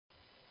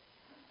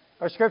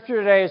Our scripture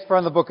today is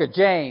from the book of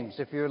James.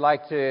 If you would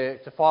like to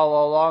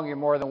follow along, you're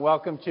more than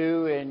welcome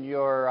to in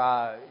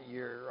your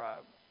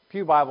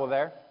pew Bible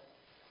there.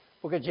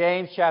 Book of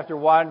James, chapter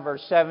 1,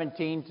 verse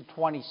 17 to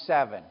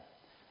 27.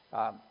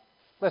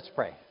 Let's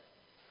pray.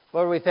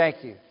 Lord, we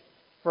thank you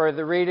for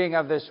the reading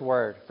of this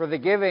word, for the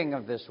giving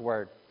of this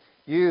word.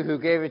 You who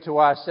gave it to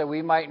us that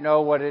we might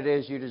know what it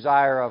is you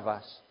desire of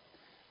us.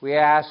 We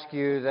ask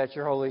you that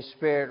your Holy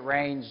Spirit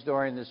reigns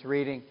during this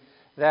reading,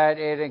 that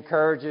it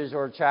encourages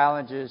or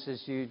challenges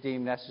as you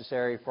deem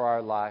necessary for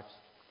our lives.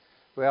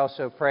 We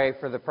also pray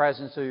for the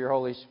presence of your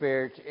Holy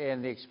Spirit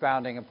in the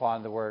expounding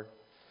upon the Word,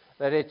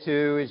 that it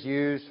too is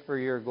used for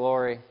your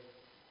glory.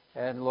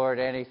 And Lord,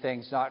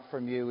 anything's not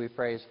from you, we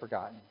pray is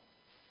forgotten.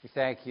 We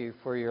thank you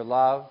for your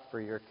love,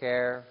 for your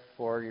care,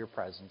 for your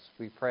presence.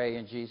 We pray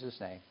in Jesus'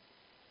 name.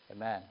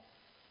 Amen.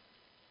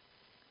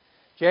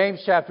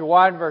 James chapter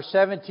 1, verse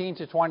 17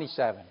 to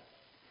 27.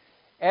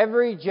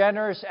 Every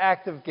generous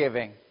act of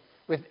giving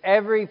with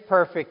every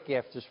perfect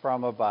gift is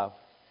from above,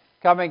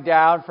 coming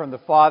down from the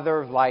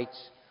Father of lights,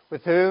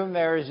 with whom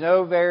there is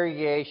no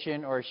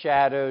variation or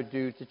shadow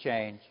due to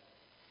change.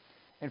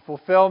 In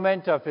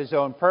fulfillment of his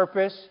own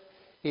purpose,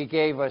 he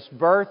gave us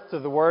birth to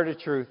the word of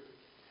truth,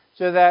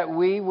 so that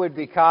we would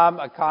become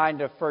a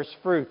kind of first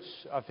fruits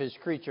of his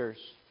creatures.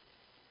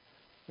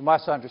 You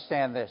must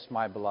understand this,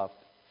 my beloved.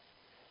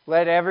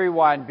 Let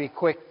everyone be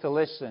quick to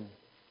listen,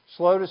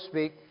 slow to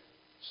speak,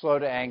 slow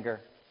to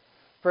anger.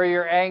 For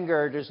your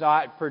anger does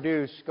not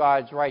produce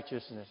God's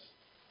righteousness.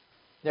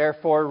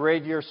 Therefore,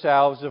 rid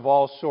yourselves of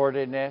all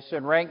sordidness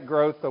and rank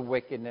growth of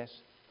wickedness,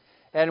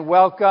 and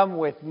welcome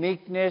with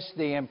meekness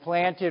the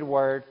implanted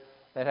word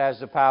that has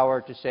the power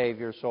to save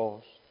your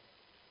souls.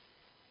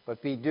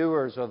 But be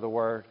doers of the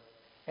word,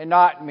 and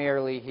not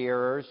merely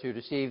hearers who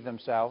deceive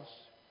themselves.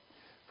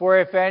 For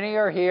if any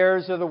are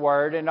hearers of the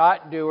word and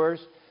not doers,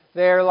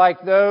 they are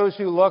like those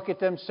who look at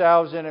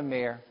themselves in a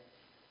mirror.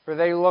 For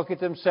they look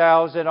at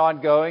themselves and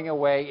on going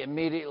away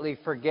immediately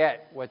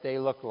forget what they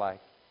look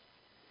like.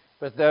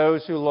 But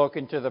those who look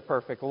into the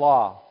perfect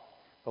law,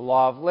 the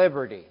law of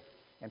liberty,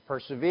 and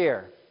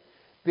persevere,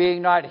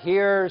 being not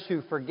hearers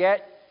who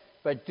forget,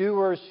 but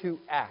doers who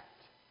act,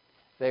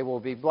 they will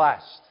be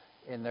blessed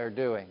in their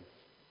doing.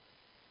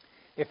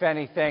 If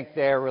any think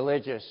they are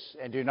religious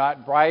and do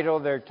not bridle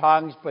their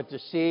tongues but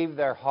deceive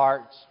their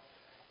hearts,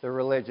 their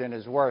religion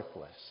is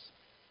worthless.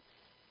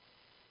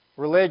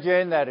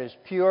 Religion that is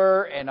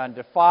pure and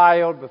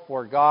undefiled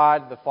before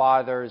God the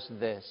Father is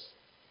this: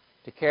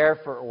 to care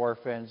for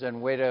orphans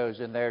and widows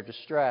in their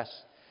distress,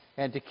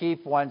 and to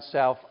keep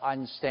oneself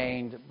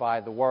unstained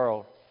by the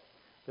world.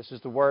 This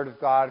is the word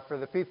of God for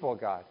the people of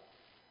God.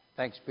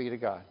 Thanks be to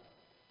God.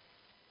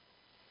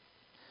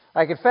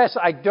 I confess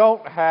I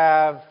don't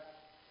have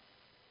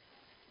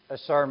a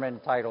sermon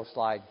title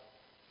slide.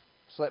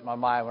 Slipped my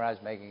mind when I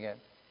was making it.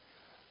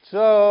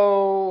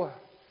 So,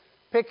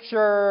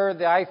 picture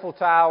the Eiffel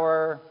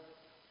Tower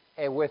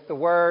and with the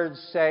words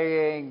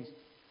saying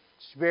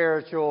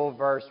spiritual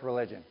versus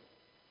religion.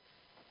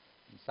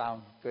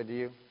 Sound good to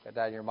you? Got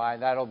that in your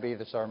mind? That'll be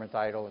the sermon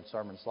title and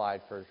sermon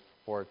slide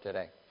for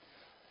today.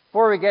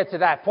 Before we get to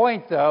that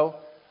point, though,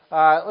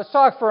 let's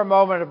talk for a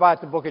moment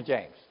about the book of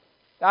James.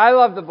 I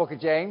love the book of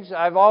James.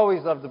 I've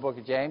always loved the book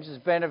of James.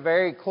 It's been a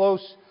very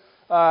close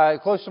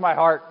to my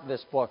heart,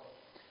 this book.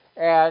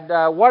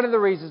 And one of the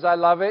reasons I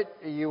love it,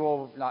 you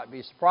will not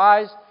be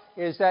surprised,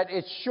 is that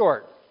it's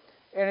short.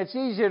 And it's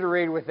easy to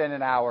read within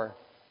an hour.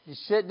 You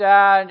sit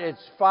down,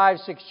 it's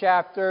 5-6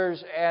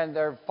 chapters, and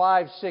they're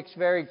 5-6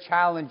 very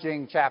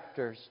challenging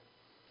chapters.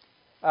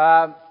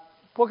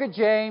 Book of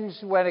James,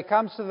 when it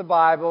comes to the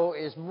Bible,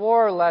 is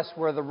more or less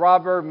where the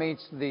rubber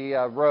meets the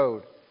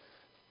road.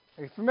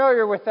 Are you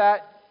familiar with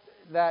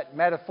that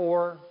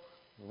metaphor?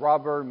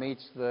 Rubber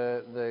meets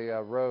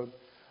the road.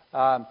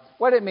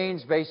 What it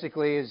means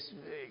basically is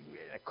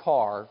a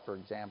car, for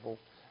example,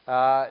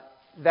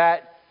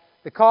 that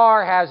the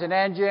car has an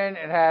engine,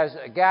 it has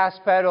a gas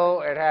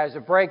pedal, it has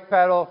a brake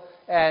pedal,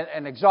 and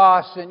an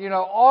exhaust, and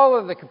all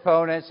of the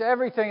components,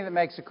 everything that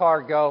makes a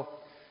car go.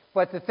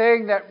 But the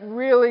thing that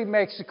really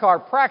makes the car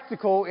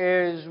practical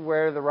is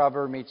where the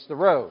rubber meets the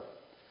road.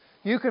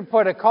 You can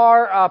put a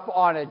car up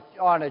on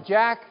a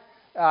jack,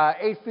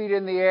 8 feet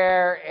in the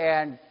air,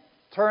 and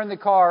turn the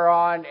car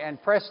on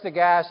and press the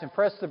gas and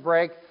press the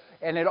brake,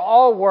 and it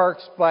all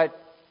works, but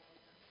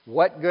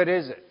what good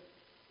is it?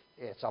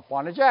 It's up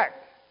on a jack.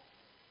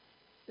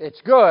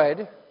 It's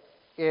good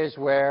is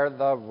where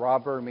the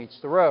rubber meets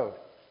the road,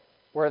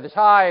 where the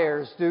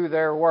tires do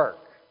their work,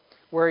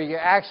 where you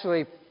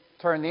actually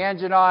turn the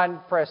engine on,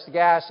 press the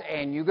gas,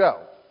 and you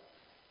go.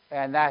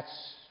 And that's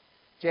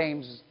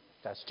James.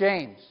 That's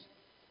James.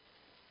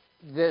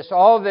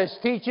 All this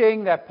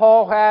teaching that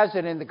Paul has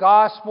and in the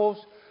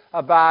Gospels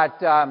about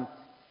the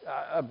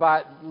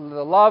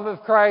love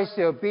of Christ,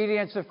 the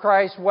obedience of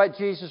Christ, what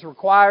Jesus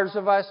requires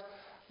of us,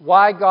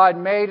 why God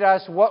made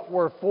us, what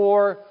we're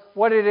for,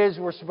 what it is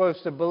we're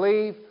supposed to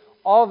believe,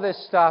 all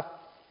this stuff,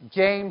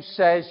 James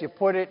says you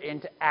put it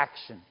into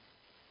action.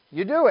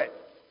 You do it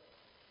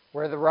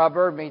where the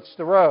rubber meets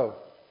the road.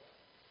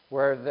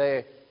 where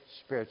the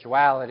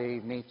spirituality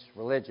meets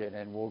religion,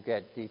 and we'll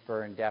get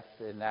deeper in depth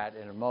in that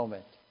in a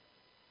moment.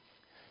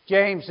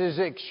 James is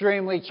an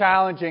extremely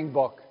challenging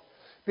book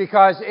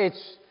because it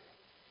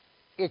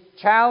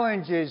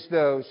challenges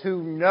those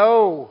who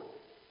know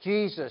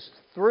Jesus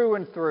through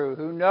and through,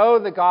 who know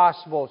the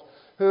Gospels,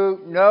 who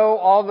know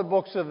all the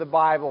books of the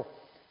Bible.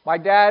 My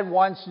dad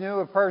once knew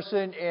a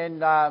person in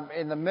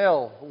the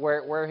mill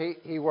where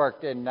he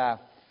worked in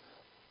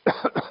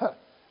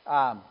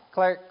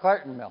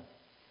Clairton Mill.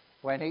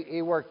 When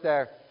he worked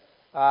there,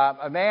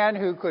 a man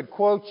who could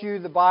quote you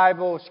the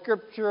Bible,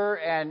 scripture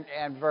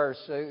and verse,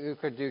 who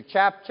could do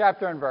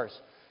chapter and verse.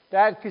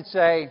 Dad could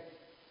say,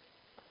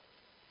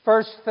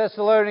 1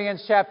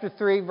 Thessalonians chapter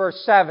 3, verse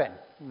 7.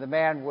 The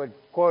man would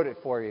quote it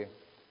for you,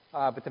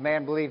 but the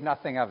man believed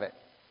nothing of it.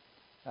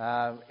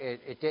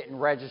 It didn't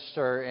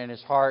register in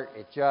his heart.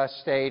 It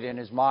just stayed in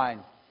his mind.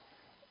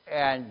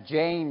 And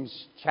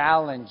James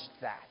challenged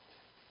that.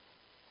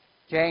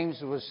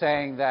 James was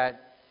saying that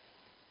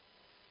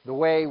the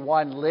way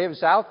one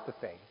lives out the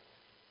faith,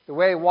 the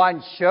way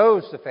one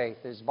shows the faith,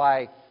 is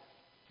by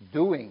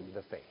doing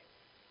the faith.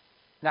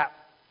 Now,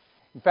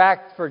 in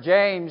fact, for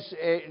James,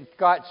 it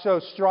got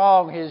so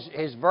strong,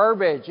 his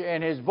verbiage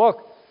in his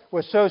book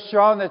was so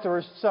strong that there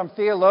were some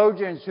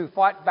theologians who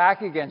fought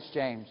back against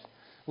James.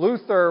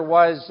 Luther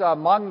was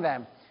among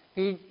them.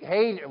 He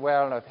hated, well,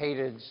 I don't know if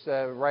hated is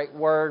the right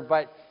word,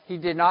 but he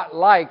did not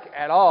like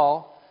at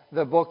all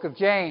the book of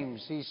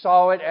James. He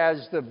saw it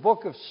as the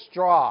book of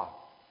straw.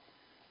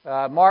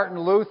 Martin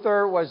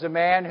Luther was a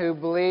man who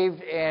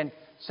believed in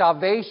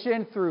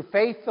salvation through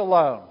faith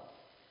alone.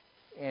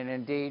 And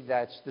indeed,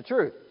 that's the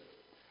truth.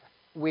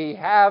 We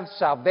have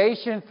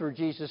salvation through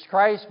Jesus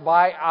Christ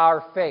by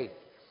our faith,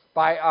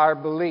 by our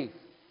belief.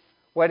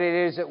 What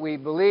it is that we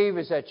believe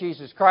is that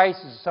Jesus Christ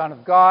is the Son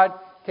of God,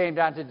 came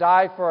down to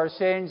die for our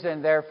sins,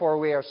 and therefore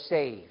we are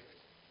saved.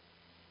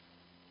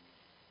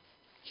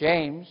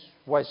 James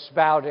was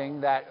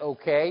spouting that,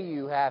 okay,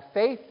 you have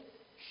faith,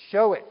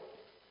 show it.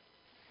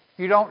 If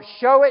you don't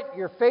show it,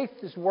 your faith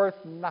is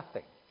worth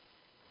nothing.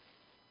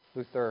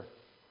 Luther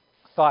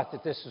thought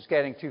that this was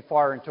getting too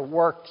far into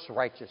works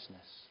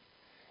righteousness,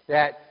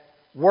 that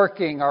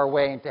working our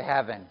way into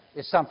heaven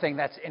is something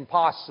that's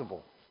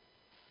impossible.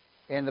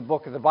 In the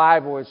book of the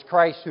Bible, it's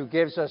Christ who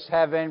gives us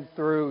heaven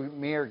through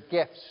mere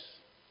gifts.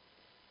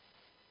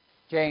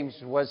 James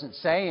wasn't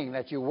saying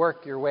that you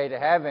work your way to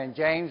heaven.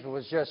 James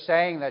was just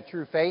saying that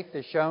true faith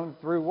is shown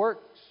through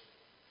works.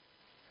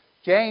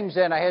 James,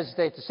 and I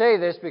hesitate to say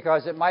this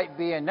because it might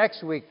be in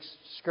next week's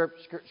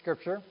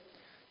scripture,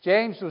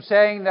 James was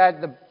saying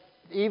that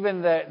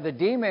even the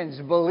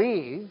demons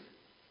believe.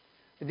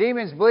 The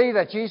demons believe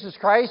that Jesus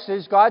Christ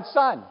is God's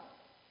Son.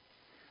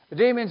 The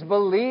demons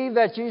believe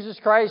that Jesus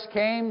Christ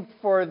came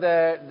for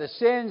the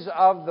sins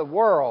of the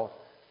world.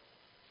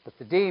 But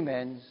the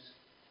demons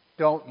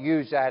don't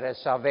use that as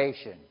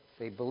salvation.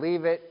 They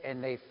believe it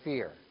and they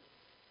fear.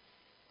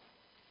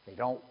 They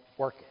don't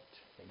work it.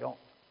 They don't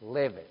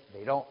live it.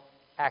 They don't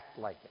act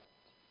like it.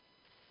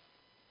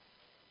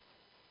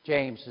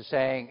 James is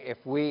saying if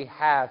we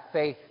have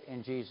faith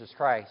in Jesus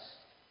Christ,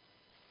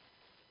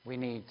 we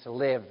need to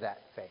live that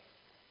faith.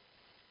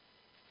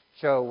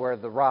 Show where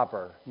the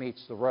rubber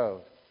meets the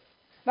road.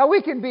 Now,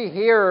 we can be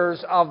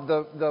hearers of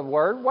the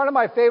Word. One of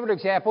my favorite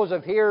examples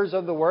of hearers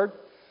of the Word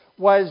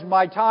was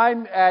my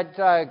time at,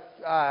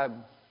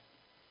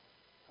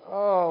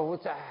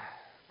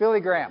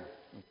 Billy Graham.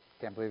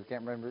 Can't believe I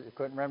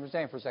couldn't remember his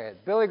name for a second.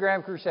 Billy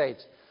Graham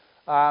Crusades.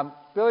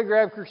 Billy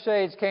Graham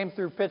Crusades came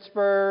through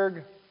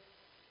Pittsburgh.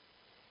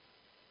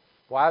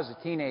 Well, I was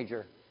a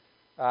teenager.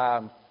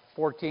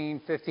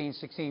 14, 15,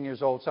 16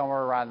 years old,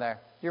 somewhere around there.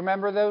 Do you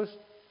remember those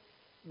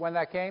when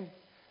that came?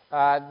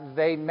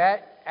 They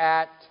met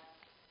at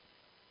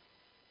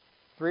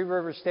Three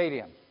Rivers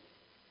Stadium,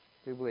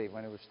 I do believe,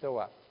 when it was still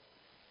up.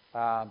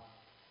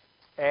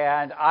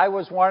 And I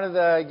was one of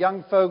the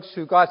young folks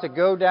who got to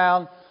go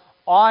down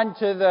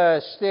onto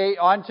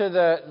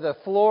the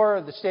floor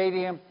of the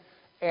stadium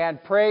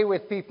and pray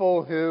with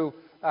people who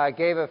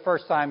gave a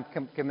first-time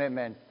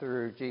commitment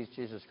through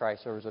Jesus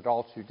Christ. There was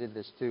adults who did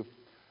this too.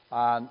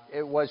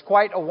 It was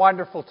quite a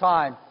wonderful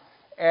time.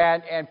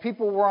 And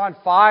people were on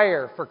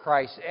fire for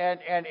Christ.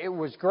 And it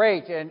was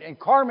great. And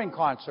Carmen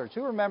concerts.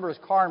 Who remembers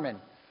Carmen?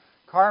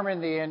 Carmen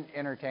the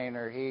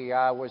entertainer. He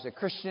was a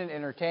Christian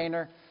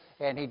entertainer.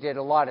 And he did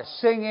a lot of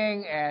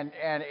singing. And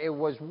it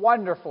was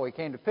wonderful. He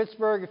came to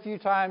Pittsburgh a few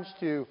times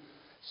to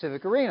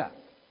Civic Arena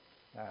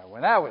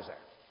when I was there.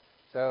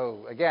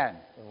 So, again,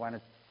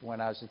 when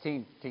I was a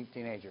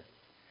teenager.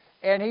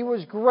 And he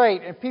was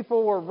great. And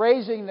people were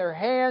raising their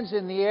hands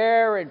in the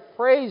air and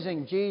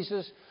praising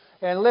Jesus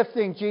and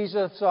lifting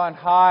Jesus on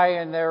high.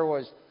 And there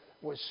was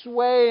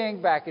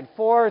swaying back and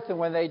forth. And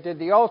when they did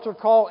the altar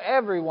call,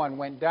 everyone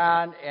went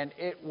down. And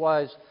it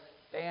was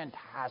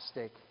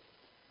fantastic.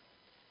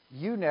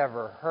 You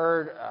never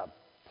heard a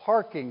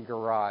parking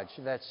garage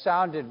that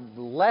sounded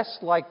less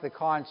like the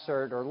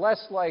concert or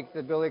less like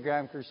the Billy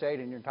Graham Crusade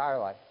in your entire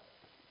life.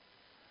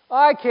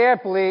 I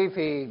can't believe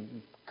he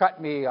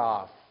cut me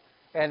off.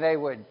 and they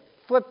would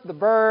flip the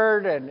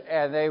bird,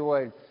 and they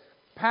would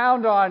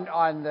pound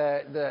on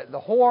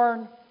the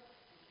horn.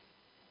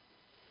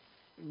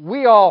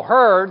 We all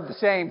heard the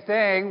same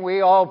thing.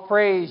 We all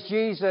praised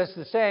Jesus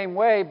the same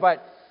way,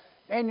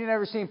 and you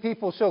never seen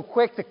people so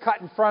quick to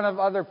cut in front of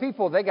other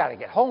people. They got to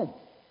get home.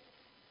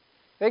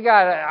 They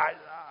got to,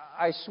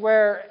 I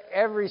swear,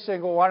 every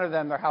single one of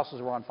them, their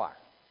houses were on fire.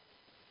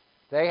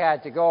 They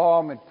had to go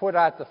home and put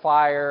out the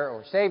fire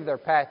or save their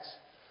pets.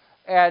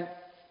 And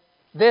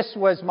this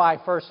was my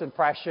first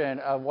impression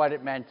of what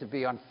it meant to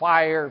be on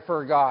fire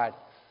for God.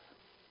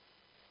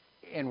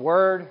 In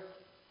word,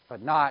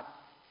 but not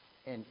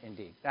in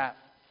deed. Now,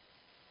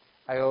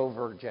 I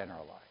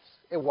overgeneralize.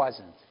 It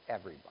wasn't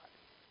everybody.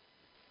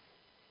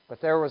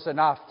 But there was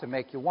enough to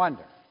make you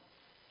wonder.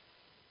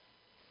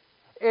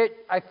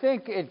 I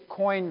think it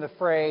coined the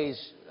phrase,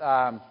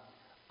 have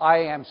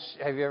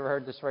you ever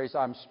heard this phrase,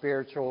 I'm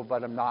spiritual,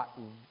 but I'm not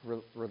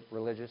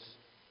religious?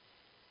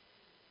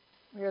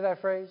 You hear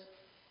that phrase?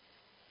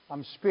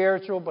 I'm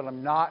spiritual, but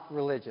I'm not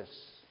religious.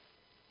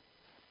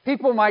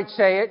 People might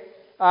say it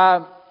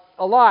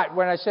a lot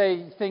when I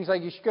say things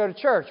like, you should go to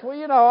church.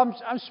 Well,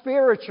 I'm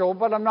spiritual,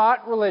 but I'm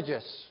not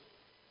religious.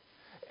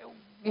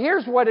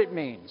 Here's what it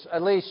means,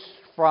 at least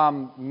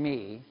from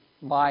me,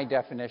 my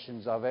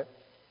definitions of it.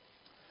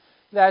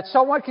 That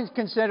someone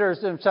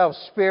considers themselves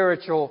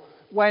spiritual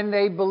when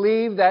they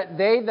believe that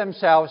they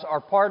themselves are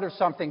part of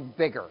something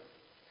bigger.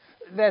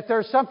 That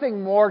there's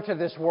something more to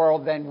this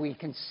world than we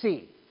can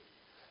see.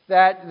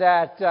 That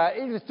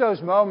it's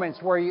those moments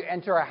where you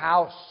enter a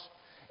house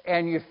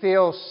and you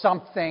feel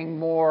something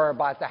more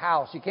about the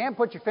house. You can't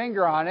put your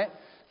finger on it,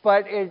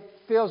 but it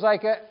feels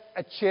like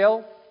a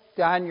chill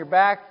down your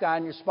back,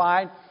 down your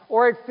spine,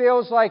 or it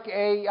feels like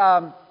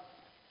a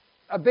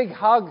big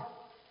hug,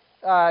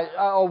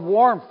 a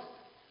warmth,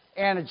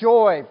 and a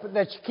joy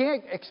that you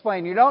can't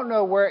explain. You don't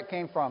know where it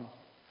came from.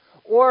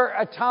 Or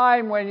a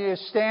time when you're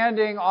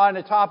standing on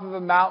the top of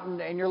a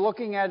mountain and you're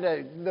looking at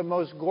the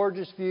most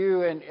gorgeous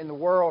view in the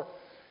world,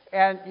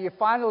 and you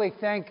finally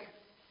think,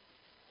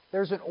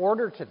 there's an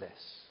order to this.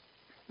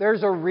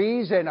 There's a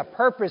reason, a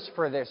purpose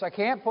for this. I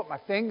can't put my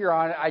finger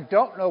on it. I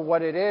don't know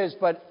what it is,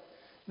 but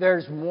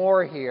there's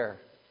more here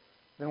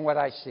than what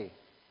I see.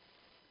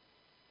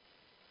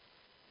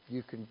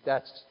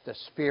 That's the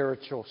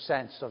spiritual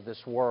sense of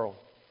this world.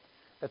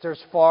 That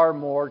there's far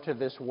more to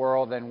this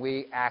world than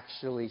we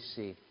actually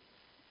see.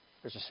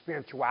 There's a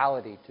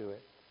spirituality to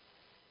it.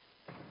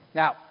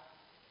 Now,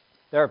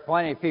 there are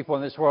plenty of people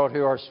in this world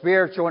who are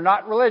spiritual and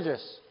not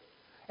religious.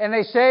 And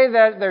they say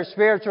that they're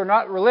spiritual,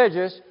 not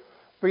religious,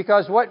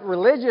 because what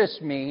religious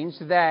means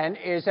then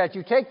is that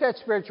you take that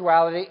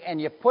spirituality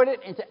and you put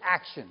it into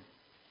action.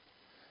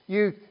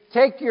 You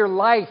take your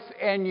life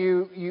and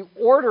you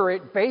order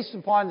it based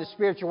upon the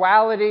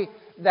spirituality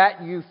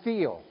that you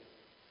feel.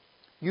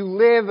 You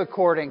live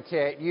according to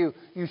it. You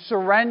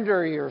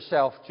surrender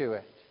yourself to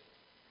it.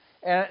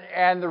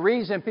 And the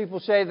reason people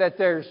say that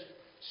they're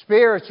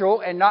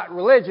spiritual and not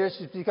religious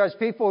is because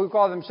people who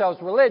call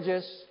themselves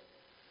religious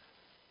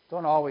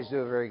don't always do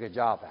a very good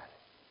job at it.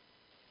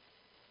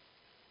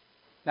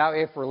 Now,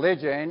 if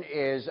religion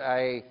is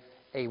a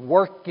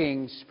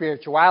working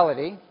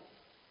spirituality,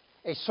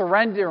 a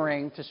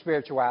surrendering to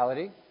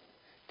spirituality,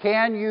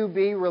 can you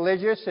be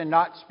religious and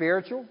not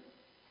spiritual?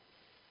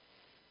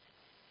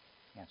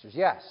 The answer is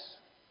yes.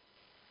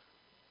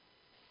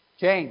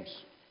 James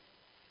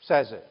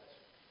says it.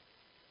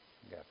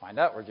 You've got to find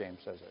out where James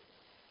says it.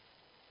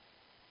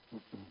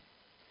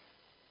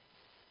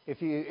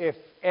 If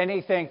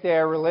any think they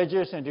are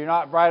religious and do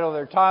not bridle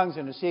their tongues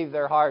and deceive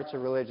their hearts, a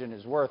religion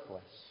is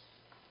worthless.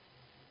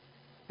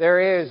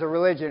 There is a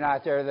religion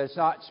out there that's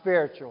not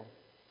spiritual.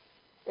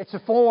 It's a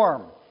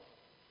form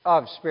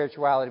of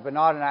spirituality, but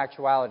not an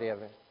actuality of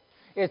it.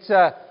 It's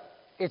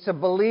a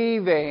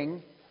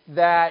believing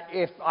that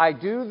if I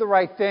do the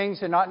right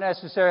things and not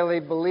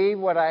necessarily believe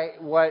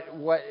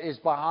what is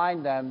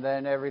behind them,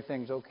 then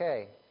everything's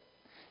okay.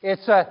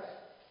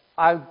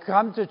 I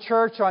come to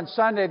church on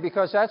Sunday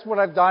because that's what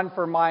I've done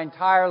for my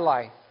entire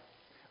life.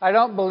 I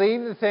don't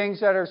believe the things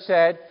that are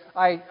said.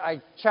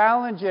 I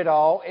challenge it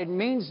all. It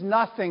means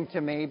nothing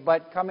to me,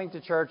 but coming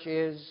to church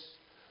is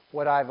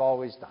what I've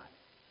always done.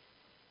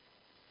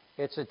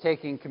 It's a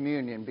taking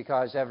communion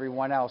because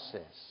everyone else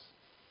is.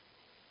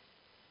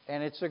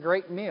 And it's a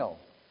great meal.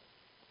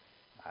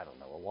 I don't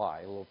know why.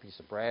 A little piece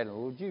of bread and a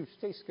little juice.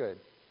 Tastes good.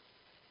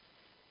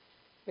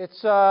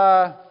 It's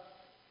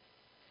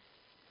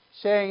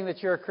saying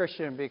that you're a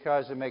Christian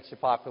because it makes you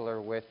popular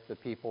with the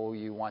people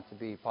you want to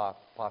be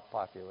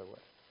popular with.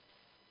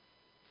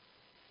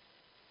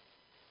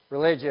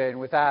 Religion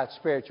without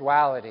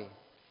spirituality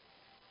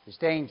is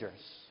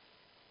dangerous.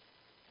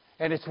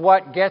 And it's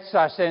what gets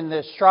us in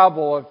this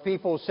trouble of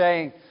people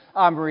saying,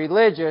 I'm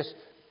religious,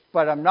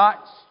 but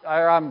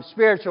I'm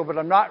spiritual, but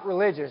I'm not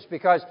religious.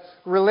 Because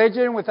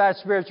religion without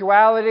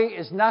spirituality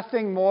is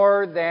nothing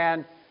more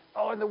than,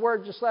 and the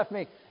word just left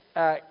me,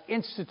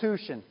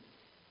 institution.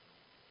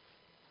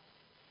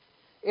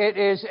 It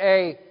is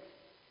a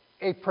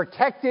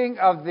protecting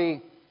of the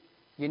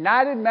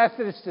United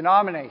Methodist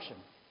denomination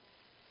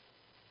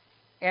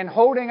and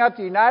holding up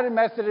the United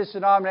Methodist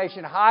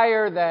denomination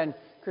higher than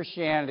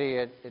Christianity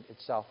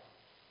itself.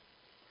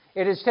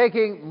 It is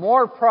taking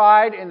more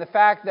pride in the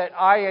fact that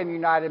I am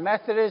United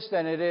Methodist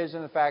than it is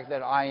in the fact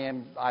that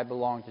I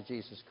belong to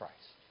Jesus Christ.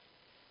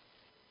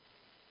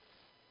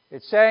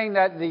 It's saying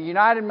that the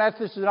United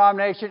Methodist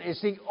denomination is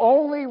the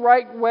only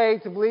right way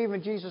to believe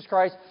in Jesus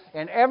Christ,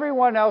 and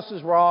everyone else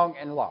is wrong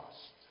and lost.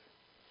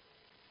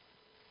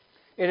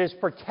 It is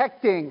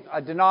protecting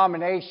a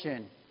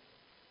denomination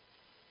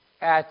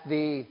at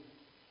the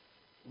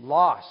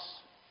loss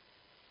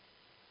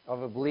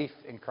of a belief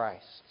in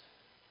Christ.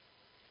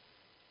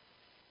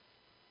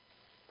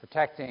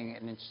 Protecting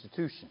an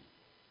institution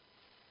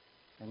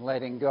and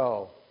letting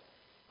go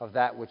of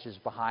that which is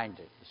behind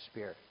it, the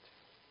Spirit.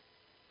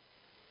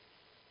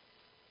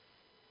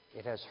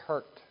 It has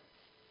hurt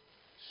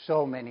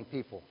so many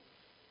people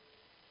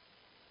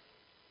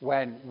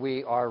when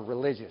we are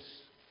religious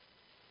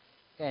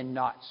and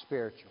not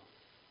spiritual.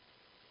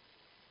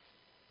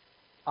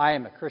 I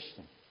am a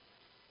Christian.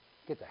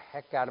 Get the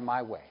heck out of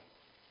my way.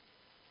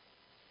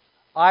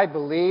 I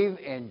believe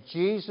in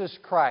Jesus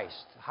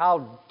Christ.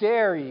 How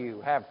dare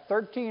you have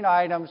 13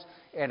 items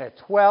in a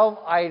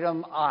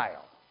 12-item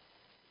aisle?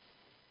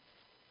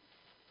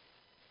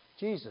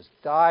 Jesus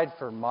died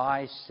for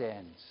my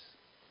sins.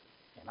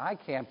 And I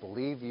can't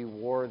believe you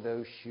wore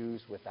those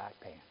shoes without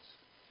pants.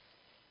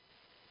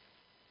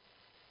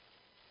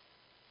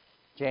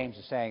 James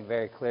is saying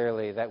very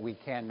clearly that we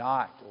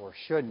cannot or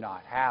should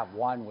not have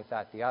one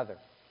without the other.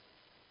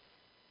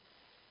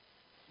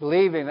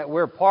 Believing that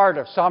we're part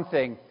of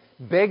something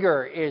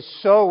bigger is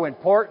so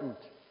important,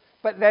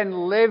 but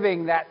then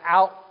living that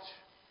out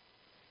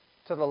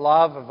to the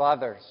love of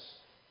others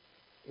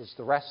is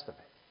the rest of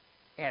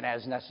it, and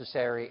as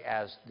necessary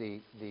as the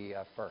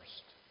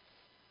first.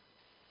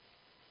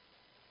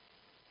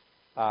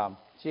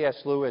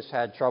 C.S. Lewis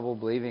had trouble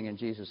believing in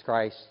Jesus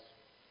Christ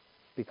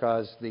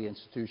because the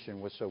institution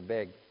was so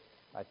big,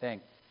 I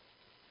think.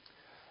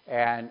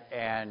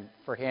 And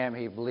for him,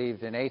 he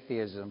believed in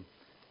atheism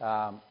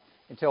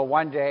until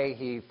one day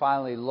he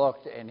finally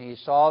looked and he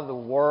saw the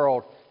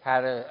world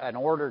had an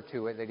order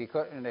to it that he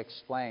couldn't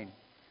explain.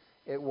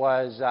 It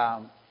was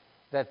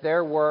that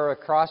there were,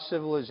 across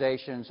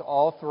civilizations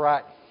all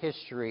throughout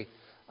history,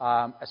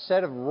 a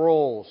set of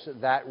rules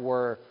that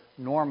were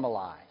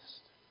normalized.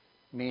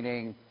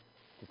 Meaning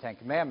the Ten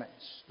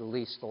Commandments, at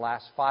least the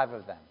last 5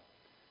 of them.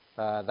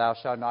 Thou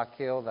shalt not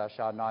kill, thou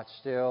shalt not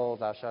steal,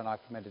 thou shalt not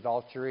commit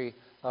adultery,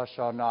 thou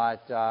shalt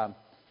not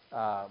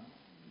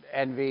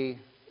envy,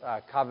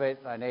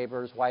 covet thy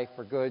neighbor's wife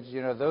for goods,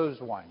 those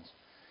ones.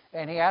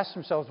 And he asked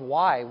himself,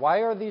 why?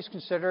 Why are these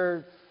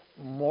considered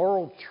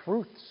moral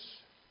truths?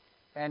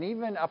 And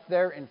even up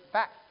there in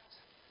fact.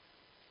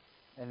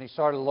 And he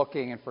started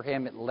looking, and for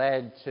him it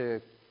led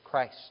to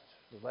Christ.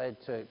 It led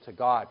to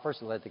God.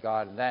 First it led to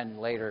God, and then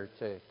later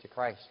to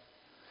Christ.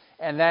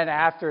 And then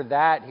after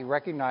that, he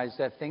recognized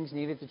that things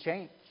needed to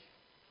change.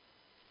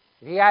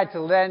 He had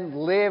to then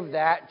live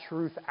that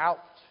truth out.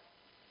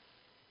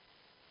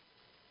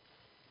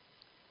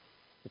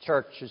 The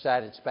church is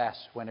at its best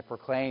when it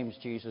proclaims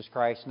Jesus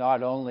Christ,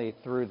 not only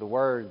through the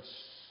words,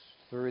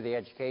 through the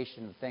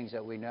education of things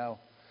that we know,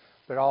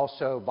 but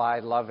also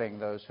by loving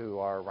those who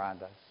are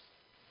around us.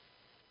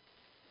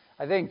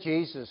 I think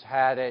Jesus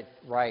had it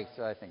right.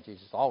 I think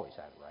Jesus always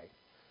had it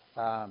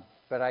right.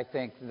 But I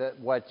think that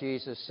what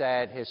Jesus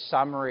said, his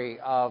summary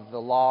of the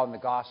law and the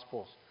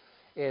Gospels,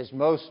 is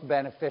most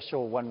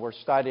beneficial when we're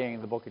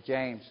studying the book of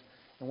James.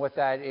 And what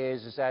that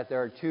is that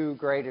there are 2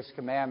 greatest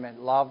commandments.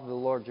 Love the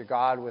Lord your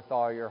God with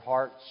all your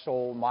heart,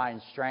 soul,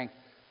 mind, strength.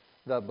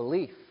 The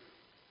belief.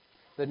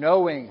 The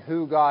knowing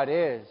who God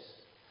is.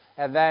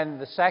 And then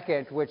the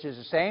second, which is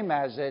the same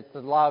as it, to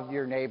love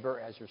your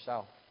neighbor as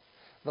yourself.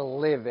 The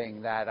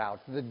living that out,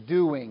 the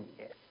doing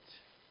it.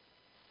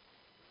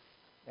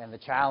 And the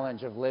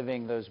challenge of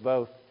living those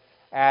both,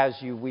 as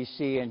we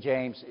see in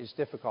James, is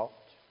difficult,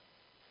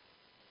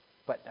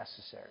 but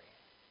necessary.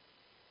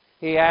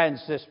 He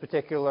ends this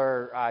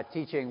particular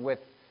teaching with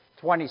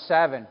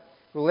 27.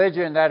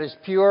 Religion that is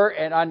pure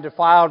and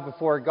undefiled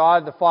before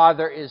God the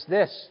Father is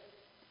this.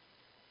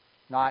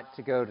 Not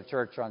to go to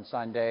church on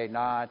Sunday,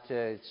 not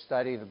to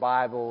study the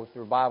Bible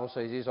through Bible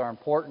studies. These are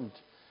important.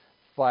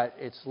 But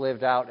it's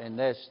lived out in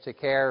this, to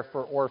care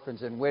for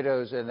orphans and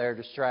widows in their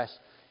distress,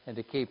 and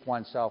to keep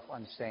oneself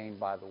unstained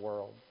by the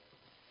world.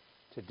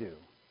 To do.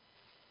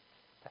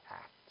 To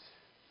act.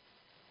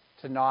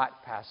 To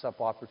not pass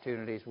up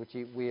opportunities, which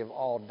we have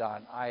all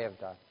done. I have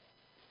done.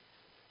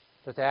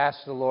 But to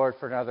ask the Lord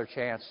for another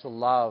chance to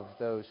love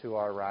those who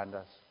are around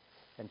us,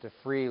 and to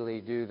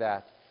freely do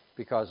that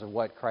because of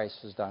what Christ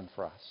has done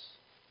for us.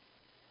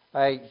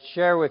 I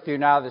share with you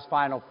now this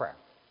final prayer.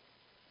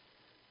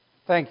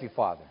 Thank you,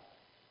 Father,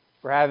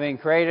 for having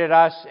created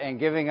us and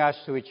giving us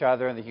to each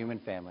other in the human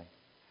family.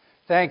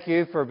 Thank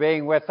you for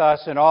being with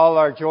us in all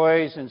our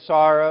joys and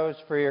sorrows,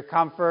 for your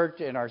comfort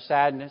in our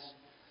sadness,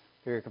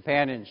 for your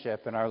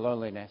companionship in our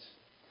loneliness.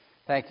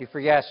 Thank you for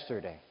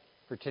yesterday,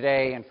 for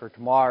today, and for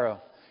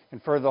tomorrow.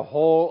 and for the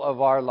whole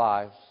of our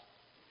lives.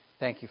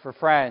 Thank you for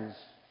friends,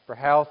 for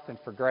health, and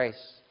for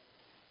grace.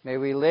 May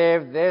we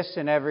live this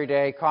and every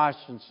day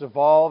conscious of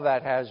all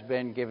that has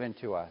been given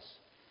to us.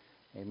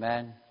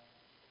 Amen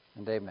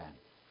and amen.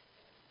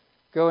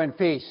 Go in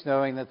peace,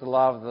 knowing that the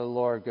love of the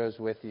Lord goes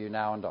with you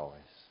now and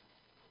always.